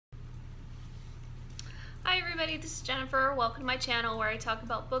Hi everybody, this is Jennifer. Welcome to my channel where I talk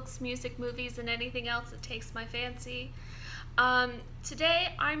about books, music, movies, and anything else that takes my fancy. Today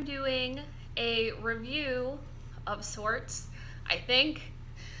I'm doing a review of sorts, I think.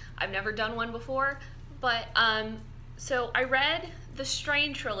 I've never done one before, but so I read the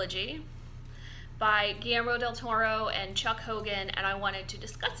Strain Trilogy by Guillermo del Toro and Chuck Hogan, and I wanted to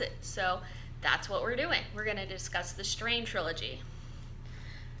discuss it. So that's what we're doing. We're going to discuss the Strain Trilogy.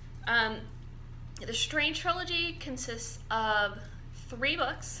 The Strain Trilogy consists of 3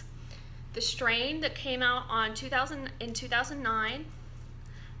 books. The Strain that came out in 2009,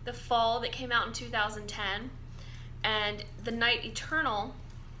 The Fall that came out in 2010, and The Night Eternal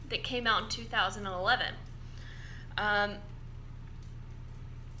that came out in 2011. I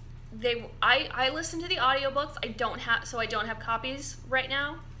listened to the audiobooks. I don't have copies right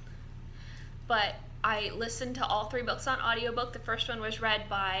now, but I listened to all 3 books on audiobook. The first one was read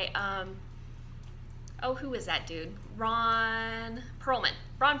by who is that dude? Ron Perlman.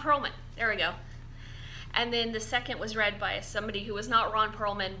 Ron Perlman. There we go. And then the second was read by somebody who was not Ron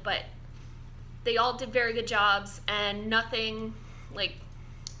Perlman, but they all did very good jobs, and nothing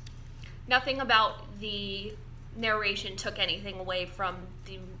about the narration took anything away from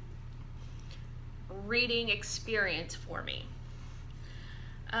the reading experience for me.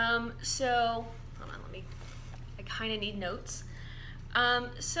 So hold on, I kind of need notes.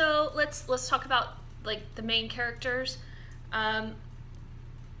 So let's talk about the main characters.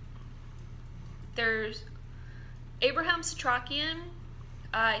 There's Abraham Satrakian.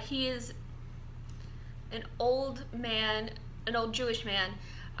 He is an old Jewish man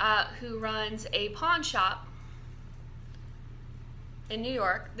who runs a pawn shop in New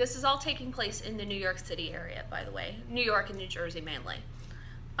York. This is all taking place in the New York City area, by the way. New York and New Jersey mainly.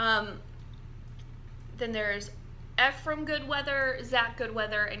 Then there's Ephraim Goodweather, Zach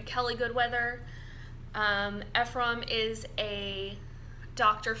Goodweather, and Kelly Goodweather. Ephraim is a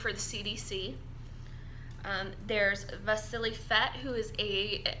doctor for the CDC. There's Vasily Fett, who is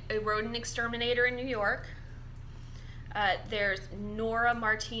a rodent exterminator in New York. There's Nora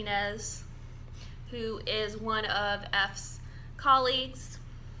Martinez, who is one of F's colleagues.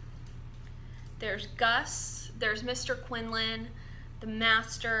 There's Gus. There's Mr. Quinlan, the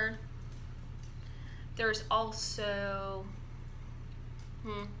Master. There's also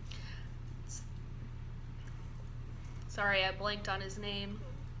sorry, I blanked on his name.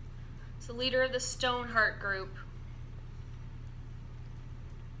 He's the leader of the Stoneheart group.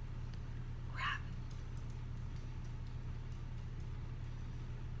 Crap.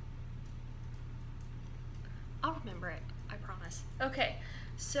 I'll remember it, I promise. Okay,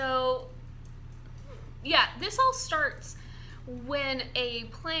 so yeah, this all starts when a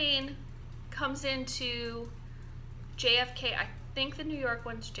plane comes into JFK. I think the New York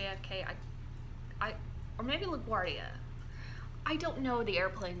one's JFK. Or maybe LaGuardia. I don't know the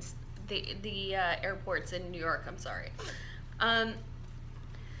airplanes, the airports in New York. I'm sorry. And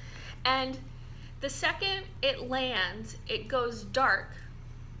the second it lands, it goes dark,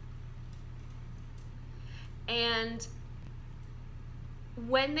 and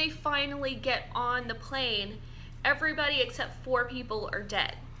when they finally get on the plane, everybody except 4 people are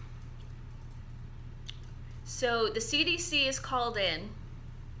dead. So the CDC is called in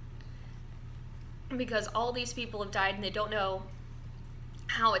because all these people have died and they don't know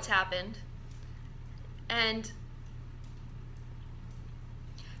how it's happened. And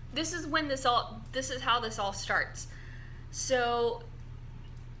this is how this all starts. So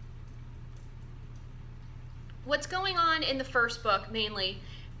what's going on in the first book mainly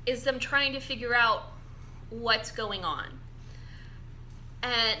is them trying to figure out what's going on.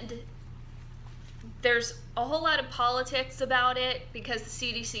 And there's a whole lot of politics about it because the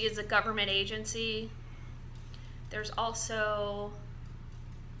CDC is a government agency. There's also...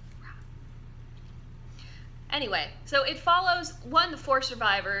 Anyway, so it follows, the 4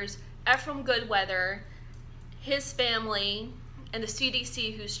 survivors, Ephraim Goodweather, his family, and the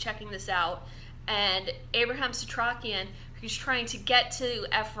CDC who's checking this out, and Abraham Satrakian, who's trying to get to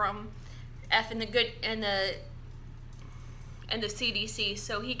Ephraim, and the CDC,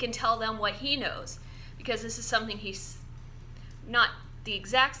 so he can tell them what he knows, because this is something he's not the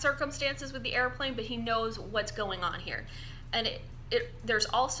exact circumstances with the airplane, but he knows what's going on here. And there's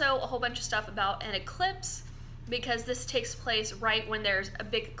also a whole bunch of stuff about an eclipse, because this takes place right when there's a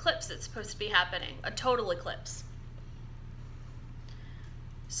big eclipse that's supposed to be happening, a total eclipse.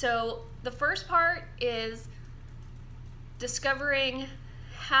 So the first part is discovering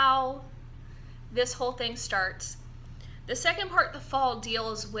how this whole thing starts. The second part, The Fall,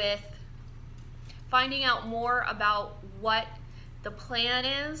 deals with finding out more about what the plan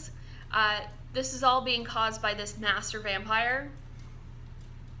is. This is all being caused by this master vampire.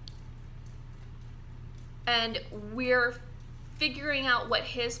 And we're figuring out what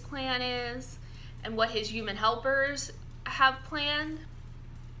his plan is and what his human helpers have planned.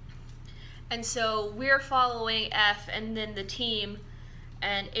 And so we're following F and then the team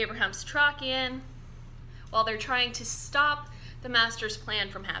and Abraham Satrakian while they're trying to stop the Master's plan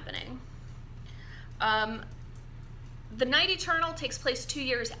from happening. The Night Eternal takes place 2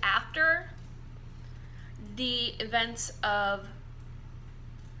 years after the events of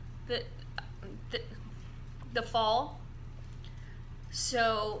the fall.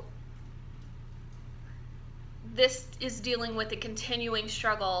 So this is dealing with the continuing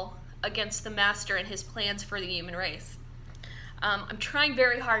struggle against the Master and his plans for the human race. I'm trying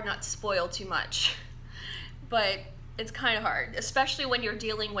very hard not to spoil too much, but it's kind of hard, especially when you're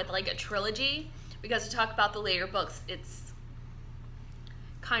dealing with like a trilogy, because to talk about the later books, it's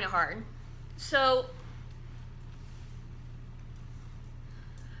kind of hard. So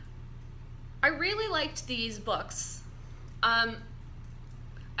I really liked these books. I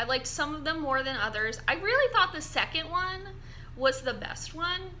liked some of them more than others. I really thought the second one was the best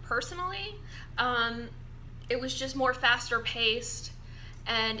one, personally. It was just more faster paced,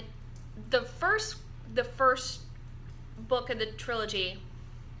 and the first book of the trilogy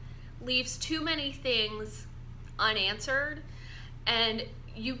leaves too many things unanswered, and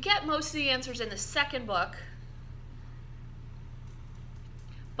you get most of the answers in the second book,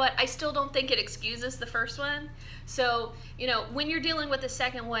 but I still don't think it excuses the first one. So, you know, when you're dealing with the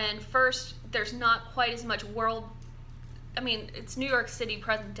second one, first, there's not quite as much world. I mean, it's New York City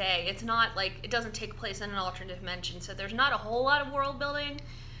present day. It's not like, it doesn't take place in an alternate dimension, so there's not a whole lot of world building,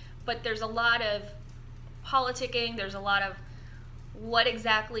 but there's a lot of politicking, there's a lot of what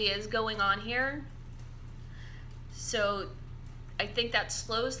exactly is going on here. So I think that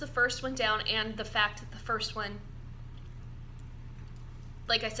slows the first one down, and the fact that the first one,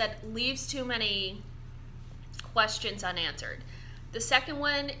 like I said, leaves too many questions unanswered. The second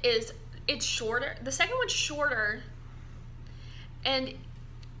one it's shorter. The second one's shorter, and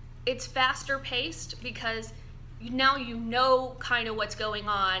it's faster paced because now you know kind of what's going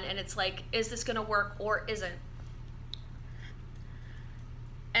on, and it's like, is this going to work or isn't?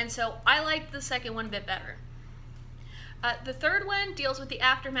 And so I like the second one a bit better. The third one deals with the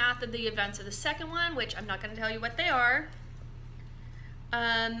aftermath of the events of the second one, which I'm not going to tell you what they are.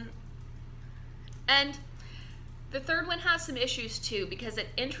 And the third one has some issues too, because it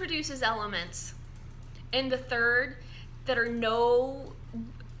introduces elements in the third that are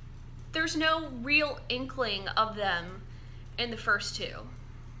there's no real inkling of them in the first two.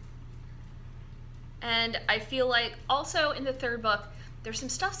 And I feel like also in the third book, there's some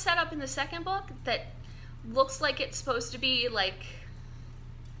stuff set up in the second book that looks like it's supposed to be like,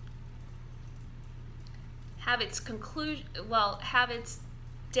 have its conclusion, well, have its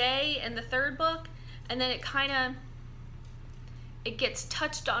day in the third book, and then it gets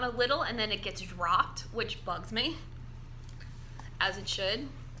touched on a little and then it gets dropped, which bugs me, as it should.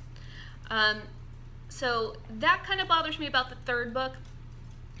 So that kind of bothers me about the third book.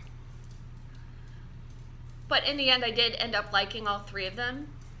 But in the end, I did end up liking all three of them.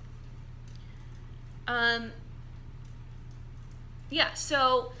 Yeah,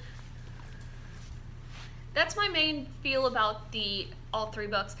 so that's my main feel about all three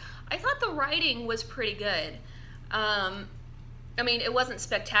books. I thought the writing was pretty good. I mean, it wasn't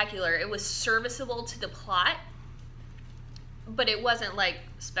spectacular. It was serviceable to the plot, but it wasn't like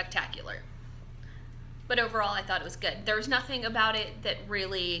spectacular. But overall, I thought it was good. There was nothing about it that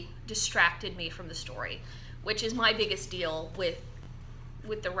really distracted me from the story, which is my biggest deal with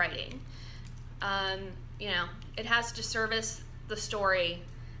the writing. You know, it has to service the story,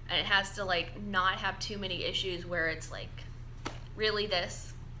 and it has to like not have too many issues where it's like, really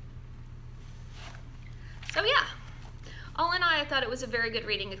this? So yeah, all in all, I thought it was a very good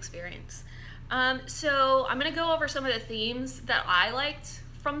reading experience. So I'm gonna go over some of the themes that I liked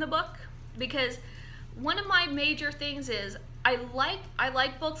from the book, because one of my major things is I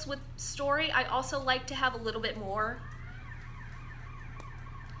like books with story. I also like to have a little bit more.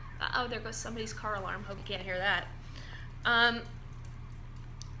 Uh-oh, there goes somebody's car alarm. Hope you can't hear that.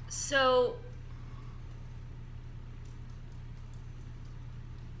 So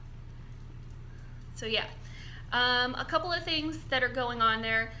yeah, a couple of things that are going on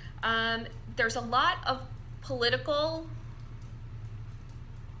there. There's a lot of political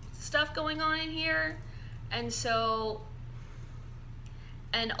stuff going on in here, and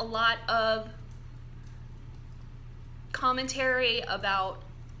a lot of commentary about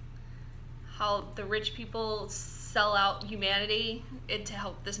how the rich people sell out humanity to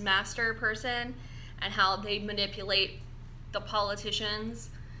help this master person, and how they manipulate the politicians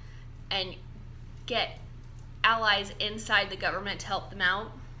and get allies inside the government to help them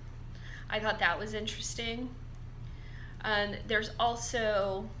out. I thought that was interesting. There's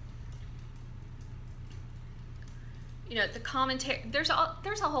also, you know, the commentary. There's a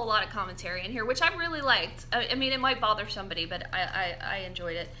whole lot of commentary in here, which I really liked. I mean, it might bother somebody, but I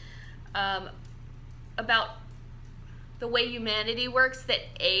enjoyed it. About the way humanity works that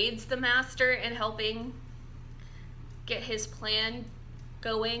aids the master in helping get his plan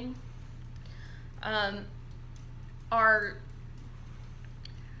going. Our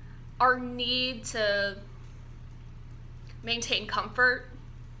need to maintain comfort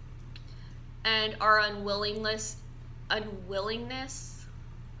and our unwillingness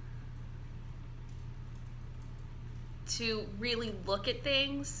to really look at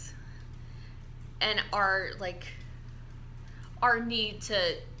things, and our need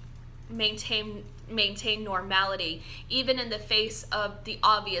to maintain normality even in the face of the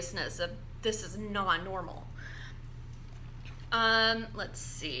obviousness of this is non-normal. Let's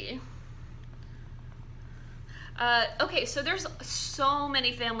see. Okay, so there's so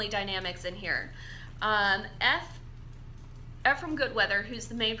many family dynamics in here. Ephraim Goodweather, who's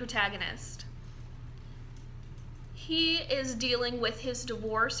the main protagonist, he is dealing with his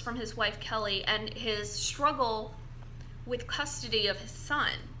divorce from his wife Kelly and his struggle with custody of his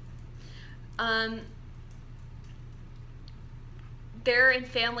son. They're in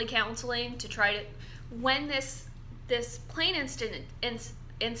family counseling to try to, when this plane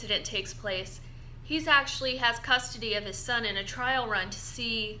incident takes place, he's actually has custody of his son in a trial run to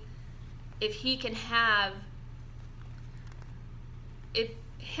see if he can have, if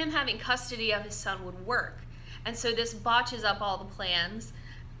him having custody of his son would work. And so this botches up all the plans,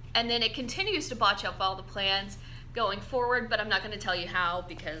 and then it continues to botch up all the plans going forward, but I'm not going to tell you how,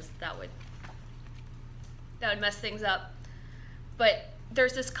 because that would mess things up. But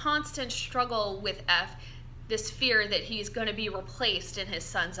there's this constant struggle with F, this fear that he's going to be replaced in his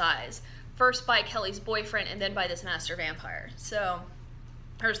son's eyes, first by Kelly's boyfriend and then by this master vampire. So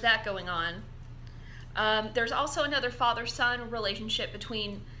there's that going on. There's also another father-son relationship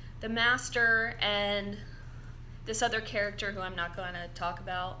between the master and this other character who I'm not going to talk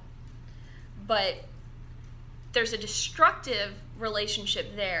about. But there's a destructive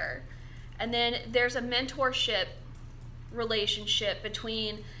relationship there. And then there's a mentorship relationship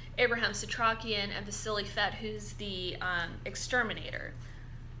between Abraham Satrakian and Vasily Fett, who's the exterminator.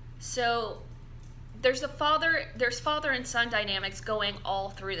 So there's father and son dynamics going all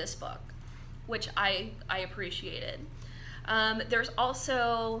through this book, which I appreciated. There's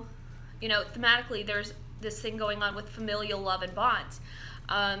also, you know, thematically, there's this thing going on with familial love and bonds.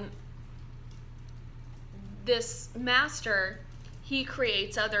 This master, he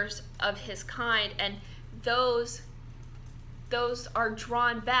creates others of his kind, and those are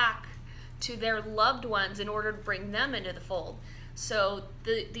drawn back to their loved ones in order to bring them into the fold. So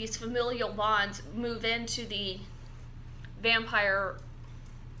these familial bonds move into the vampire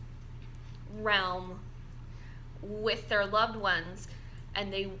realm with their loved ones,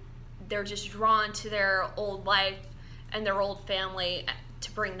 and they're just drawn to their old life and their old family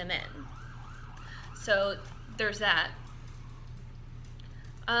to bring them in. So there's that.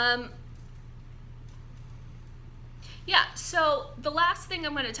 Yeah, so the last thing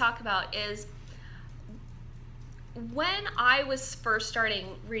I'm going to talk about is when I was first starting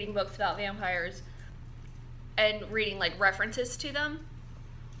reading books about vampires and reading like references to them,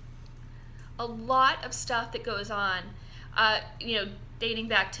 a lot of stuff that goes on, you know, dating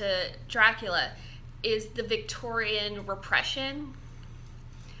back to Dracula, is the Victorian repression,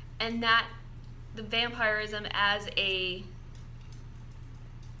 and that the vampirism as a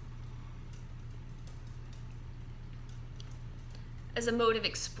mode of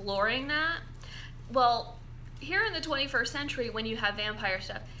exploring that. Well, here in the 21st century, when you have vampire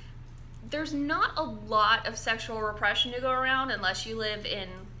stuff, there's not a lot of sexual repression to go around unless you live in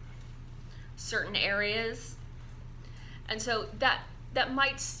certain areas. And so that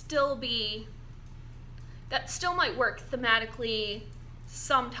might still be, that still might work thematically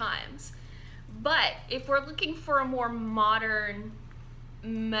sometimes. But if we're looking for a more modern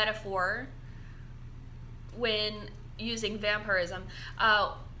metaphor when using vampirism,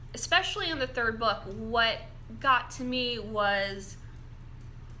 especially in the third book, what got to me was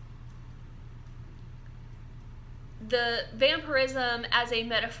the vampirism as a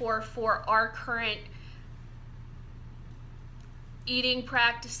metaphor for our current eating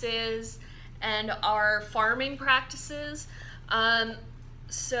practices and our farming practices.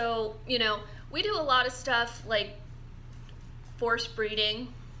 So, you know, we do a lot of stuff like forced breeding,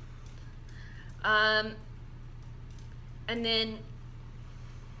 and then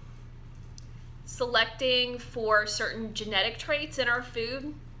selecting for certain genetic traits in our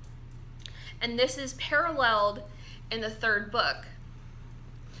food. And this is paralleled in the third book.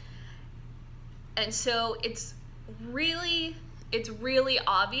 And so it's really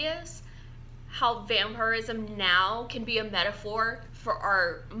obvious how vampirism now can be a metaphor for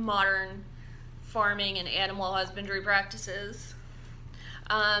our modern farming and animal husbandry practices.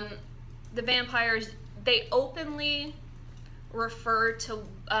 The vampires, they openly refer to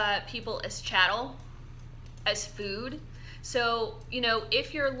people as chattel, as food. So, you know,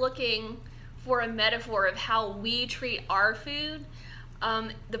 if you're looking for a metaphor of how we treat our food,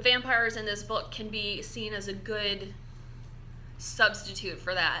 the vampires in this book can be seen as a good substitute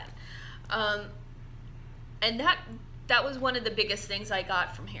for that. And that was one of the biggest things I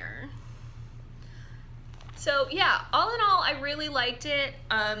got from here. So yeah, all in all, I really liked it.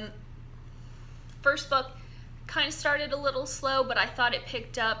 First book kind of started a little slow, but I thought it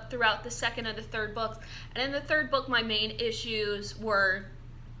picked up throughout the second and the third books. And in the third book, my main issues were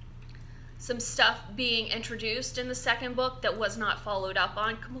some stuff being introduced in the second book that was not followed up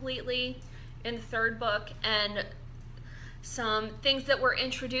on completely in the third book, and some things that were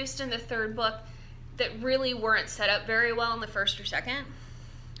introduced in the third book that really weren't set up very well in the first or second.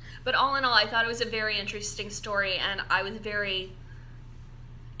 But all in all, I thought it was a very interesting story, and I was very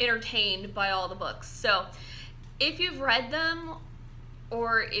entertained by all the books. So if you've read them,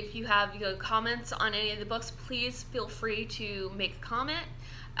 or if you have comments on any of the books, please feel free to make a comment.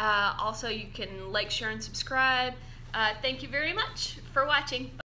 Also, you can like, share, and subscribe. Thank you very much for watching.